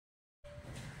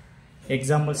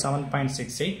Example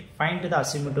 7.68. Find the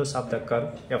asymptotes of the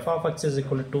curve f of x is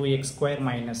equal to 2x square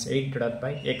minus 8 divided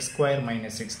by x square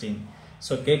minus 16.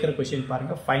 So, கேக்குற question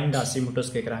பாருங்க find the asymptotes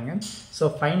கேக்குறாங்க. So,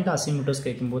 find the asymptotes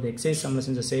கேக்கும்போது exercise sumல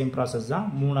செஞ்ச same process தான்.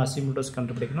 மூணு asymptotes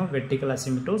கண்டுபிடிக்கணும். Vertical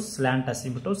asymptotes, slant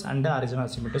asymptotes and horizontal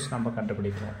asymptotes நம்ம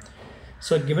கண்டுபிடிக்கணும்.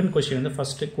 So, given question வந்து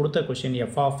first கொடுத்த question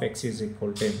f of x is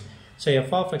equal to. So,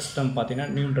 f of x term பாத்தீங்கன்னா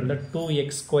நியூமரல்ல 2x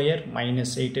square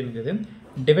minus 8 இருக்குது.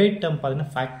 Divide term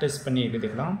பாத்தீங்கன்னா factors பண்ணி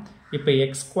எழுதிக்கலாம். இப்போ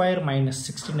x square minus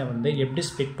 16 வந்து எப்படி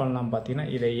ஸ்ப்ளிட் பண்ணலாம் பாத்தீங்கன்னா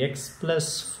இதை x plus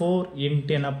 4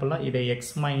 into என்ன பண்ணலாம் இதை x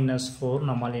minus 4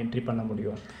 நம்மால என்ட்ரி பண்ண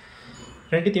முடியும்.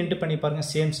 ரெண்டுத்தையும் என்ட்ரி பண்ணி பாருங்க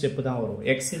சேம் ஸ்டெப் தான் வரும்.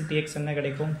 x into x என்ன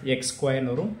கிடைக்கும் x square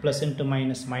வரும் plus into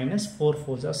minus minus 4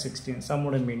 4s are 16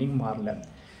 சம்மோட meaning மாறல.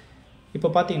 இப்போ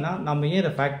பாத்தீங்கன்னா நம்ம ஏன்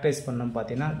இதை ஃபேக்டரைஸ் பண்ணோம்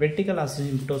பாத்தீங்கன்னா vertical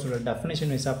asymptotes ஓட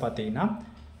டெஃபினிஷன் வைஸா பாத்தீங்கன்னா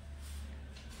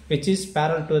which is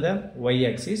parallel to the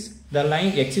y-axis. The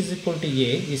line x is equal to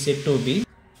a is said to be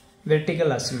vertical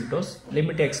asymptotes.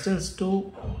 Limit extends to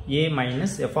a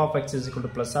minus f of x is equal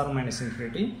to plus or minus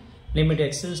infinity. Limit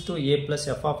extends to a plus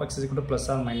f of x is equal to plus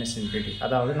or minus infinity.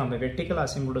 அதாவது நம்ம vertical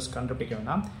asymptotes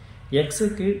கண்டுபிடிக்கணும்னா x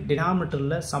க்கு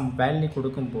டினாமினேட்டர்ல some value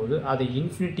கொடுக்கும்போது அது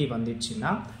infinity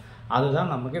வந்துச்சுன்னா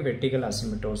அதுதான் நமக்கு vertical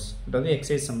asymptotes. அதாவது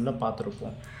எக்ஸசைஸ் சம்ல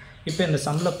பார்த்திருப்போம். இப்போ இந்த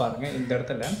சம்ல பாருங்க இந்த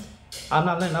இடத்துல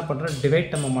அதனால என்ன பண்றோம்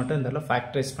டிவைட் நம்ம மட்டும் இந்த இடத்துல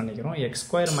ஃபேக்டரைஸ் பண்ணிக்கிறோம் x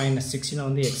square minus 16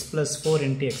 வந்து x plus 4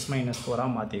 into x minus 4 ஆ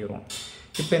மாத்திக்கிறோம்.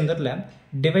 இப்போ இந்த இடத்துல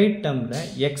டிவைட் டேர்ம்ல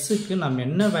x க்கு நம்ம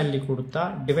என்ன வேல்யூ கொடுத்தா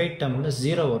டிவைட் டேர்ம்ல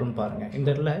 0 வரும் பாருங்க. இந்த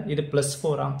இடத்துல இது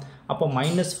 +4 ஆ அப்ப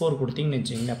 -4 கொடுத்தீங்கன்னு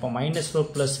வெச்சீங்க. அப்ப -4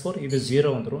 +4 இது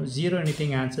 0 வந்துரும். 0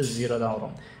 எனிதிங் ஆன்சர் 0 தான்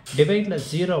வரும். டிவைட்ல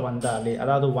 0 வந்தாலே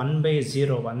அதாவது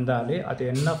 1/0 வந்தாலே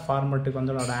அது என்ன ஃபார்மட்டுக்கு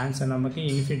வந்து அதோட ஆன்சர் நமக்கு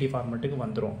இன்ஃபினிட்டி ஃபார்மட்டுக்கு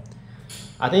வந்துரும்.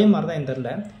 அதே மாதிரி தான் இந்த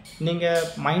இடத்துல நீங்க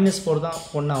 -4 தான்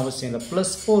ஒண்ணு அவசியம் இல்ல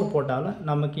 +4 போட்டாலும்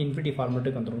நமக்கு இன்ஃபினிட்டி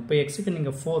ஃபார்மட்டுக்கு வந்துரும். இப்போ x க்கு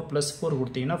நீங்க 4 +4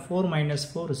 கொடுத்தீங்கன்னா 4 -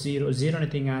 4 0 0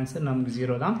 எனிதிங் ஆன்சர் நமக்கு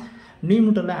 0 தான்.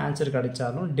 நியூமரேட்டர்ல ஆன்சர்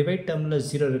கிடைச்சாலும் டிவைட் டேர்ம்ல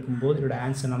 0 இருக்கும்போது இதோட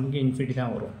ஆன்சர் நமக்கு இன்ஃபினிட்டி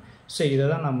தான் வரும். சோ இத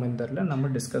தான் நம்ம இந்த இடத்துல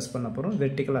நம்ம டிஸ்கஸ் பண்ணப் போறோம்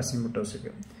வெர்டிகல்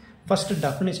அசிம்ப்டோஸ்க்கு. ஃபர்ஸ்ட்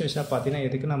டெஃபினிஷன் வைஸா பாத்தீங்கன்னா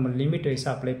இதுக்கு நம்ம லிமிட்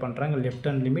வைஸா அப்ளை பண்றாங்க. லெஃப்ட்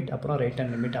ஹேண்ட் லிமிட் அப்புறம் ரைட்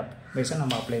ஹேண்ட் லிமிட் வைஸா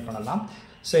நம்ம அப்ளை பண்ணலாம்.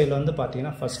 சோ இதுல வந்து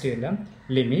பாத்தீங்கன்னா ஃபர்ஸ்ட் இதுல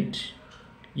லிமிட்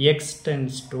x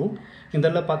tends to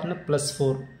இதெல்ல பார்த்தீங்கன்னா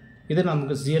 +4 இது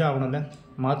நமக்கு 0 ஆகணும்ல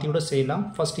மாத்தி கூட செய்யலாம்.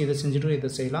 ஃபர்ஸ்ட் இத செஞ்சுட்டு இத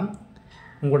செய்யலாம்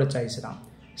உங்களோட சாய்ஸ் தான்.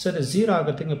 சோ இது 0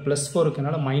 ஆகிறதுக்கு +4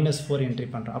 இருக்கனால -4 என்ட்ரி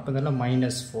பண்றோம். அப்ப இதெல்லாம்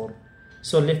 -4.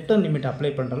 So left hand limit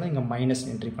apply பண்றதால இங்க மைனஸ்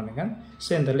என்ட்ரி பண்ணுங்க.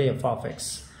 So இதெல்ல f of x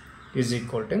is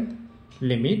equal to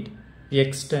limit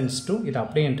x tends to இது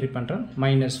அப்படியே என்ட்ரி பண்றோம்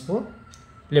 -4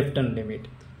 left hand limit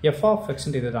f of x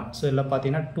இதுதான். சோ இதெல்லாம்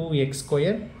பாத்தீங்கன்னா 2x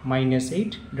square minus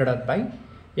 8 divided by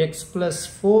x plus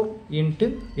 4 into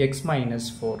x minus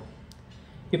 4.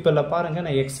 இப்போ இல்ல பாருங்க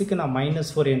நான் x க்கு நான்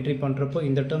 -4 என்ட்ரி பண்றப்போ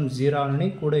இந்த டேர்ம் 0 ஆனனே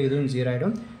கூட இதுவும் 0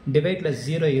 ஆயிடும். டிவைட்ல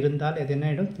 0 இருந்தால் இது என்ன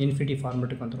ஆயிடும் இன்ஃபினிட்டி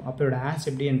ஃபார்மட்டுக்கு வந்துரும். அப்ப இதோட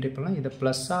ஆன்சர் எப்படி என்ட்ரி பண்ணலாம் இத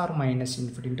plus R minus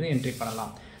infinity entry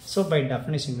பண்ணலாம். சோ பை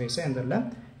டெஃபினிஷன் வைஸா இதெல்ல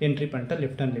என்ட்ரி பண்ணிட்ட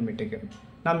லெஃப்ட் ஹேண்ட் லிமிட்டுக்கு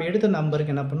நாம எடுத்த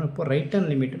நம்பருக்கு என்ன பண்ணனும் இப்போ ரைட்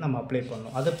ஹேண்ட் லிமிட் நம்ம அப்ளை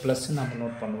பண்ணனும். அது பிளஸ் நம்ம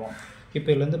நோட் பண்ணுவோம். இப்போ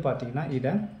இதுல இருந்து பாத்தீங்கன்னா இத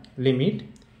லிமிட்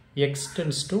x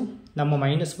tends to நம்ம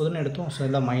 -4 ன்னு எடுத்தோம். சோ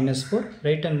இதெல்லாம் -4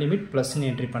 ரைட் ஹேண்ட் லிமிட் பிளஸ் ன்னு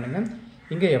என்ட்ரி பண்ணுங்க.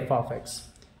 இங்க f of x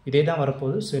இதே தான் வர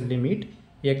போகுது. So limit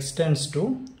x tends to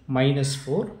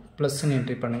 -4 plus ன்னு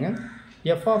என்ட்ரி பண்ணுங்க.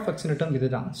 f of x ன்ற டேர்ம்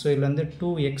இதுதான். சோ இதுல இருந்து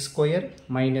 2x square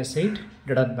minus 8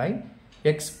 divided by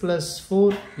x plus 4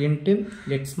 into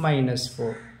x minus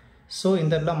 4. So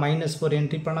இந்த இடத்துல -4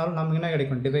 என்ட்ரி பண்ணாலும் நமக்கு என்ன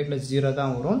கிடைக்கும் டிவைட்ல 0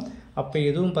 தான் வரும். அப்ப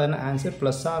எதுவும் பாருங்க answer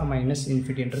plus R minus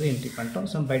இன்ஃபினிட்டின்றது entry பண்ணிட்டோம்.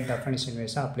 சோ பை டெஃபினிஷன்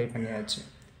வைஸா அப்ளை பண்ணியாச்சு.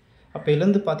 அப்ப இதுல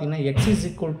இருந்து பாத்தீங்கன்னா x is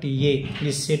equal to a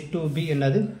is said to be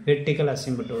என்னது vertical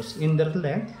asymptotes. இந்த இடத்துல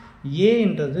a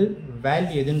ன்றது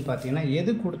வேல்யூ எதுன்னு பாத்தீங்கன்னா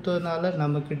எது கொடுத்ததனால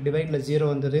நமக்கு டிவைட்ல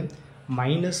 0 வந்தது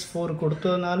 -4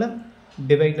 கொடுத்ததனால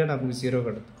டிவைட்ல நமக்கு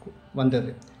 0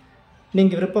 வந்தது.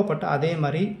 நீங்க விருப்பப்பட்ட அதே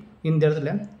மாதிரி இந்த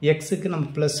இடத்துல x க்கு நம்ம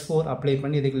 +4 அப்ளை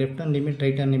பண்ணி இதுக்கு left hand limit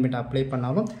right hand limit apply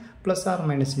பண்ணாலும் பிளஸ் ஆர்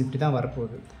மைனஸ் இன்ஃபினிட்டி தான்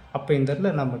வரப்போகுது. அப்ப இந்த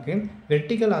இடத்துல நமக்கு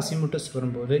வெர்டிகல் அசிம்ப்டோஸ்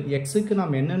வரும்போது x க்கு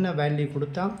நாம என்னென்ன வேல்யூ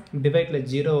கொடுத்தா டிவைட்ல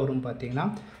 0 வரும் பாத்தீங்கன்னா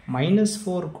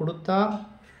 -4 கொடுத்தா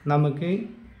நமக்கு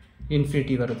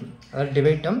இன்ஃபினிட்டி வருது. அதாவது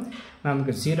டிவைட் டேர்ம்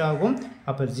நமக்கு 0 ஆகும்.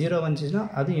 அப்ப 0 வந்துச்சுனா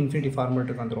அது இன்ஃபினிட்டி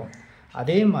ஃபார்மட்டுக்கு வந்துரும்.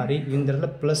 அதே மாதிரி இந்த இடத்துல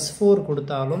 +4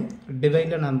 கொடுத்தாலும்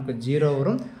டிவைட்ல நமக்கு 0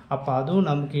 வரும். அப்ப அதுவும்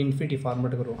நமக்கு இன்ஃபினிட்டி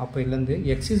ஃபார்மட்டுக்கு வரும். அப்ப இதுல இருந்து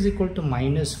x is equal to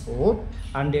 -4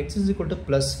 and x is equal to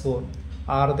 +4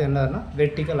 ஆறது என்னன்னா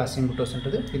வெர்டிகல்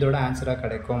அசிம்ப்டோஸ்ன்றது இதோட ஆன்சரா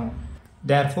கிடைக்கும்.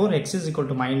 therefore x is equal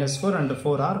to -4 and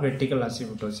 4 are vertical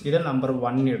asymptotes. இத நம்பர்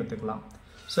 1 எடுத்துக்கலாம்.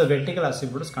 சோ வெர்டிகல்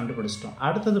அசிம்ப்டோஸ் கண்டுபிடிச்சிட்டோம்.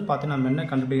 அடுத்து பார்த்து நம்ம என்ன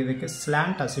கண்டுபிடிக்கிறதுக்கு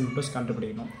ஸ்லாண்ட் அசிம்ப்டோஸ்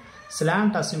கண்டுபிடிக்கணும்.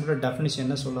 slant asymptotic definition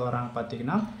என்ன சொல்ல வராங்க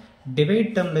பார்த்தீங்கன்னா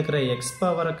டிவைட் டேர்ம்ல இருக்கிற எக்ஸ்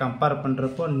பவரை கம்பேர்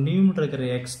பண்ணுறப்போ நியூமரேட்டர் இருக்கிற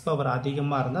எக்ஸ் பவர்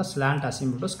அதிகமாக இருந்தால் ஸ்லாண்ட்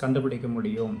அசிம்பிட்டோஸ் கண்டுபிடிக்க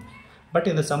முடியும். பட்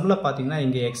இந்த சம்மில் பார்த்தீங்கன்னா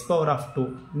இங்கே எக்ஸ் பவர் ஆஃப் 2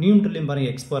 நியூமரேட்டர்லையும்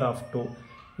பாருங்கள் எக்ஸ் பவர் ஆஃப் 2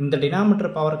 இந்த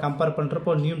டினாமினேட்டர் பவர் கம்பேர்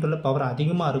பண்ணுறப்போ நியூமரேட்டரில் பவர்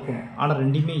அதிகமாக இருக்கும். ஆனால்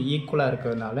ரெண்டுமே ஈக்குவலாக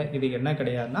இருக்கிறதுனால இது என்ன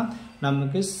கிடையாதுன்னா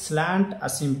நமக்கு ஸ்லாண்ட்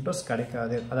அசிம்பிட்டோஸ்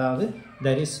கிடைக்காது. அதாவது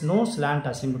there is no slant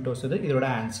asymptotes இதோட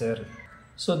answer.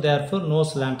 So therefore no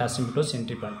slant asymptotes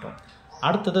entry பண்ணிட்டோம்.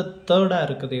 அடுத்தது தேர்டாக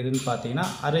இருக்குது எதுன்னு பார்த்தீங்கன்னா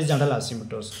ஹரிசாண்டல்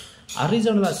அசிம்பிட்டோஸ்.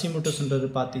 ஹரிசாண்டல் அசிம்பிட்டோஸ்ன்றது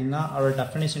பார்த்தீங்கன்னா அவரோட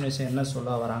டெஃபினேஷன் விஷயம் என்ன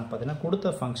சொல்ல வராங்க பார்த்தீங்கன்னா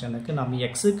கொடுத்த ஃபங்க்ஷனுக்கு நம்ம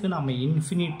எக்ஸுக்கு நம்ம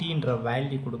இன்ஃபினிட்டின்ற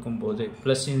வேல்யூ கொடுக்கும்போது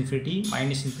ப்ளஸ் இன்ஃபினிட்டி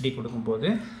மைனஸ் இன்ஃபினிட்டி கொடுக்கும்போது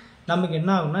நமக்கு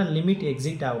என்ன ஆகும்னா லிமிட்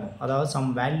எக்ஸிட் ஆகும். அதாவது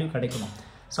சம் வேல்யூ கிடைக்கணும்.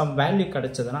 சம் வேல்யூ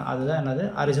கிடைச்சதுன்னா அதுதான் என்னது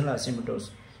ஹரிசாண்டல் அசிம்பிட்டோஸ்.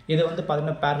 இது வந்து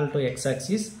பார்த்தீங்கன்னா parallel to x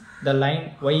axis the line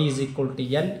y is equal to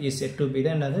L is said to be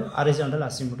என்னது ஹரிசாண்டல்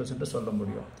அசிம்பிட்டோஸ் என்று சொல்ல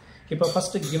முடியும். இப்போ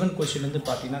ஃபஸ்ட்டு கிவன் கொஷின் வந்து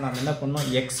பார்த்தீங்கன்னா நம்ம என்ன பண்ணோம்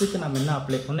எக்ஸுக்கு நம்ம என்ன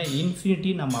அப்ளை பண்ணோம் இன்ஃபினிட்டி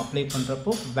நம்ம அப்ளை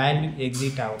பண்ணுறப்போ வேல்யூ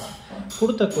எக்ஸிட் ஆகும்.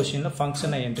 கொடுத்த கொஷினில்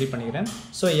ஃபங்க்ஷனை என்ட்ரி பண்ணிக்கிறேன்.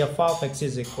 So F of X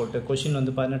is equal to question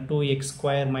வந்து பார்த்தீங்கன்னா 2x²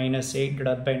 - 8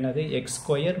 டிவைட் பை என்னது x²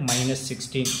 -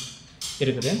 16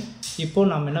 இருக்குது.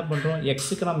 இப்போது நம்ம என்ன பண்ணுறோம்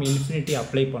எக்ஸுக்கு நம்ம இன்ஃபினிட்டி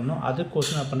அப்ளை பண்ணோம். அது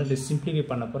கொஷின் நான் பண்ணுறது சிம்பிளிஃபை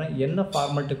பண்ண போகிறேன். என்ன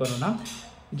ஃபார்மேட்டுக்கு வரணும்னா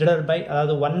டிவைட் பை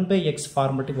அதாவது 1/x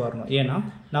ஃபார்மேட்டுக்கு வரணும். ஏன்னா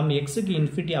நம்ம எக்ஸுக்கு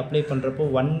இன்ஃபினிட்டி அப்ளை பண்ணுறப்போ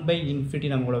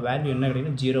 1/∞ நம்மளோட வேல்யூ என்ன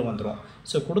கிடைக்கும் 0 வந்துடும்.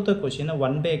 ஸோ கொடுத்த கொஷினை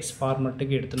 1/x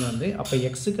ஃபார்மேட்டுக்கு எடுத்துன்னு வந்து அப்போ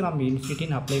எக்ஸுக்கு நம்ம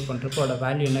இன்ஃபினிட்டின்னு அப்ளை பண்ணுறப்போ அதோட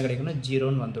வேல்யூ என்ன கிடைக்கும்னா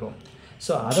 0ன்னு வந்துடும்.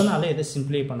 ஸோ அதனால் இதை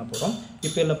சிம்பிளிஃபை பண்ண போகிறோம்.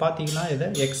 இப்போ இதில் பார்த்தீங்கன்னா இதை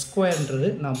x²ன்றது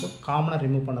நம்ம காமனாக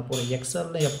ரிமூவ் பண்ண போகிறோம்.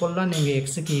 எக்ஸில் எப்போல்லாம் நீங்கள்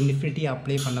எக்ஸுக்கு இன்ஃபினிட்டி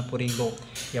அப்ளை பண்ண போகிறீங்களோ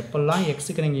எப்போல்லாம்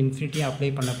எக்ஸுக்கு நீங்கள் இன்ஃபினிட்டி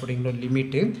அப்ளை பண்ண போகிறீங்களோ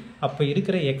லிமிட்டு அப்போ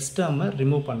இருக்கிற எக்ஸ் டேர்மை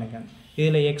ரிமூவ் பண்ணுங்கள்.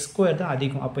 இதில் x² தான்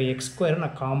அதிகம். அப்போ x²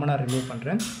 நான் காமனாக ரிமூவ்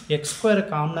பண்ணுறேன். x²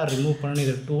 காமனாக ரிமூவ் பண்ணணும்.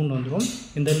 இது 2ன்னு வந்துடும்.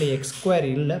 இந்த இதில் x²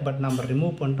 இல்லை பட் நம்ம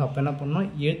ரிமூவ் பண்ணிட்டோம். அப்போ என்ன பண்ணணும்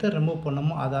எதை ரிமூவ்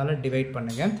பண்ணமோ அதால் டிவைட்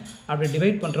பண்ணுங்கள். அப்படி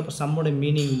டிவைட் பண்ணுறப்போ சம்மோட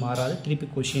மீனிங் மாறாது. திருப்பி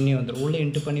கொஷினே வந்துடும். உள்ளே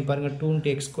இன்ட்டு பண்ணி பாருங்கள் 2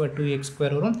 × x²,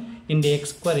 2x² வரும். இந்த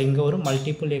x² எங்கே வரும்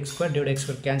multiple x² divide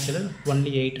x² cancel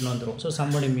only 8ன்னு வந்துடும். ஸோ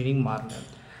சம்மோட மீனிங் மாறுங்க.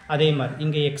 அதே மாதிரி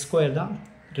இங்கே x² தான்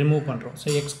ரிமூவ் பண்ணுறோம். ஸோ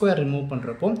x² ரிமூவ்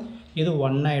பண்ணுறப்போ இது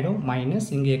 1 ஆகிடும் மைனஸ்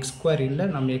இங்கே x² இல்லை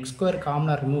நம்ம x²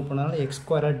 காமனாக ரிமூவ் பண்ணாலும்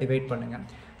x² டிவைட் பண்ணுங்கள்.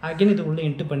 அகைன் இது உள்ளே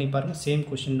இன்ட்டு பண்ணி பாருங்கள் சேம்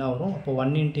கொஷின் தான் வரும். அப்போ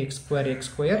 1 ×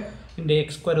 x², இந்த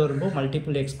x² வரும்போது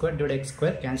multiple x² divide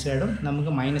x² cancel ஆகிடும்.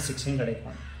 நமக்கு -16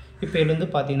 கிடைக்கும். இப்போ இதுலேருந்து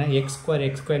பார்த்தீங்கன்னா x²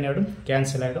 ஆகிடும்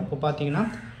கேன்சல் ஆகிடும். இப்போ பார்த்தீங்கன்னா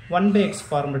 1/x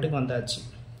ஃபார்மேட்டுக்கு வந்தாச்சு.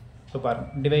 இப்போ பாருங்கள்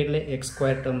டிவைடில்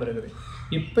x² டேர்ம் இருக்குது.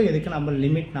 இப்போ இதுக்கு நம்ம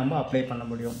லிமிட் நம்ம அப்ளை பண்ண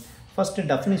முடியும். ஃபஸ்ட்டு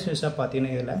டெஃபினிஷன்ஸாக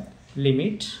பார்த்தீங்கன்னா இதில்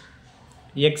லிமிட்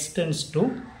x tends to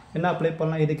என்ன அப்ளை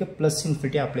பண்ணலாம் இதுக்கு ப்ளஸ்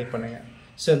இன்ஃபினிட்டி அப்ளை பண்ணுங்கள்.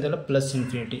 ஸோ இதில் ப்ளஸ்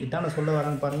இன்ஃபினிட்டி இதான் நான் சொல்ல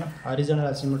வரேன்னு பாருங்கள். ஹரிசாண்டல்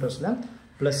அசிம்பிட்டோஸில்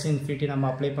ப்ளஸ் இன்ஃபினிட்டி நம்ம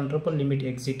அப்ளை பண்ணுறப்போ லிமிட்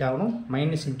எக்ஸிட் ஆகணும்.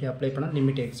 மைனஸ் இன்ஃபினிட்டி அப்ளை பண்ணால்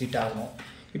லிமிட் எக்ஸிட் ஆகணும்.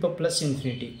 இப்போ ப்ளஸ்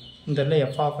இன்ஃபினிட்டி இந்த இடத்துல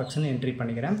எஃப் ஆஃப் எக்ஸ்ன்னு என்ட்ரி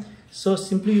பண்ணிக்கிறேன். ஸோ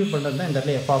சிம்பிளிஃபை பண்ணுறது தான் இந்த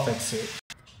இடத்துல எஃப் ஆஃப் எக்ஸு.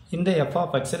 இந்த எஃப்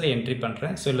ஆஃப் எக்ஸில் என்ட்ரி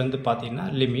பண்ணுறேன். ஸோ இதுலேருந்து பார்த்தீங்கன்னா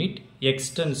limit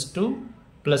x tends to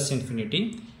plus infinity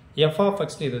f of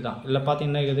x இது தான். இதில்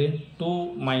பார்த்தீங்கன்னா இது 2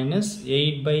 -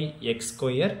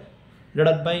 8/x²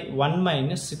 டிவைட் பை 1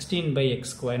 -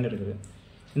 16/x² இருக்குது.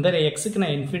 இந்த எக்ஸுக்கு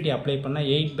நான் இன்ஃபினிட்டி அப்ளை பண்ணால்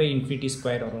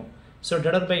 8/∞² வரும். ஸோ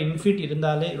டிவைட் பை இன்ஃபினிட்டி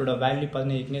இருந்தாலே இதோட வேல்யூ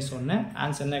பார்த்தீங்கன்னா ஏற்கனவே சொன்னேன்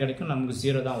ஆன்சர் என்ன கிடைக்கும் நமக்கு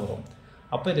 0 தான் வரும்.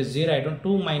 அப்போ இது 0 ஆகிடும்.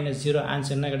 2 - 0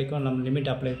 ஆன்சர் என்ன கிடைக்கும் நம்ம லிமிட்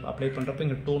அப்ளை பண்ணுறப்போ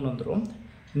இங்கே 2ன்னு வந்துடும்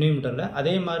நியூமரேட்டரில்.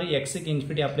 அதே மாதிரி எக்ஸுக்கு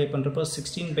இன்ஃபினிட்டி அப்ளை பண்ணுறப்போ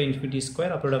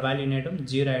 16/∞² அப்போட வேல்யூ ஆகிடும்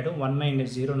 0 ஆகிடும். 1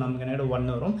 - 0 நமக்கு என்ன ஆகிடும் 1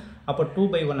 வரும். அப்போ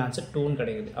 2/1 ஆன்சர் 2ன்னு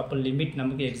கிடைக்குது. அப்போ லிமிட்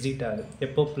நமக்கு எக்ஸிட் ஆகுது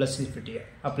எப்போ ப்ளஸ் இன்ஃபினிட்டி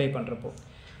அப்ளை பண்ணுறப்போ.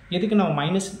 இதுக்கு நம்ம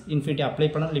மைனஸ் இன்ஃபினிட்டி அப்ளை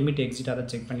பண்ணால் லிமிட் எக்ஸிட் அதை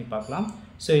செக் பண்ணி பார்க்கலாம்.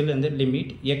 ஸோ இதில் வந்து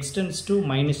limit x tends to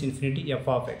 -∞ f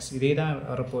of x இதே தான்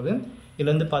வரப்போகுது.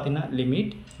 இதில் வந்து பார்த்தீங்கன்னா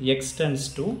limit x tends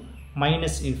to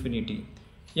 -∞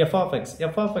 f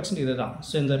of x இது தான்.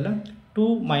 ஸோ இந்த 2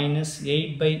 -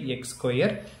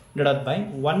 8/x² divided by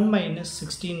 1 -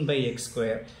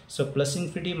 16/x². So plus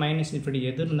infinity minus infinity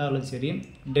எது இருந்தாலும் சரி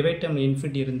டிவைட் டேர்ம்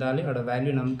இன்ஃபினிட்டி இருந்தாலே அதோட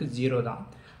வேல்யூ நமக்கு 0 தான்.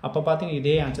 அப்போ பார்த்தீங்கன்னா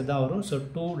இதே ஆன்சர் தான் வரும். ஸோ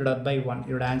 2 divided by 1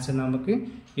 இதோட ஆன்சர் நமக்கு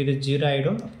இது 0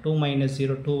 ஆகிடும். 2 -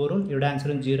 0 2 வரும். இதோட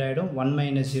ஆன்சரும் 0 ஆகிடும். 1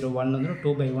 - 0 1 வந்துடும்.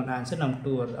 2/1 ஆன்சர் நமக்கு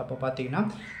 2 வருது. அப்போ பார்த்தீங்கன்னா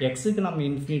எக்ஸுக்கு நம்ம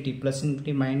infinity plus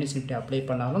infinity minus infinity apply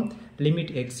பண்ணாலும்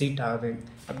லிமிட் எக்ஸிட் ஆகுது.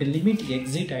 அப்படி லிமிட்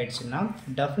எக்ஸிட் ஆகிடுச்சுன்னா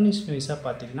டெஃபினிஷன் வைஸாக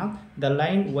பார்த்தீங்கன்னா the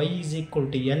line y is equal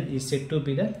to L is said to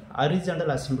be the horizontal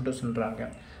asymptote சொல்கிறாங்க.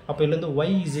 அப்போ இதுலேருந்து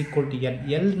y is equal to L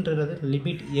Lன்றது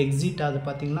limit exit ஆகுது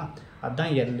பார்த்தீங்கன்னா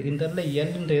அதுதான் L. இந்த இடத்துல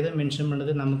Lன்ற எதை மென்ஷன்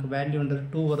பண்ணுறது நமக்கு வேல்யூன்றது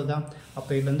 2 வருதா.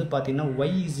 அப்போ இதுலேருந்து பார்த்தீங்கன்னா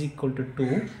y is equal to 2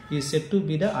 is said to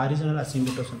be the horizontal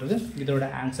asymptote சொல்கிறது இதோட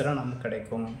ஆன்சராக நமக்கு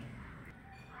கிடைக்கும்.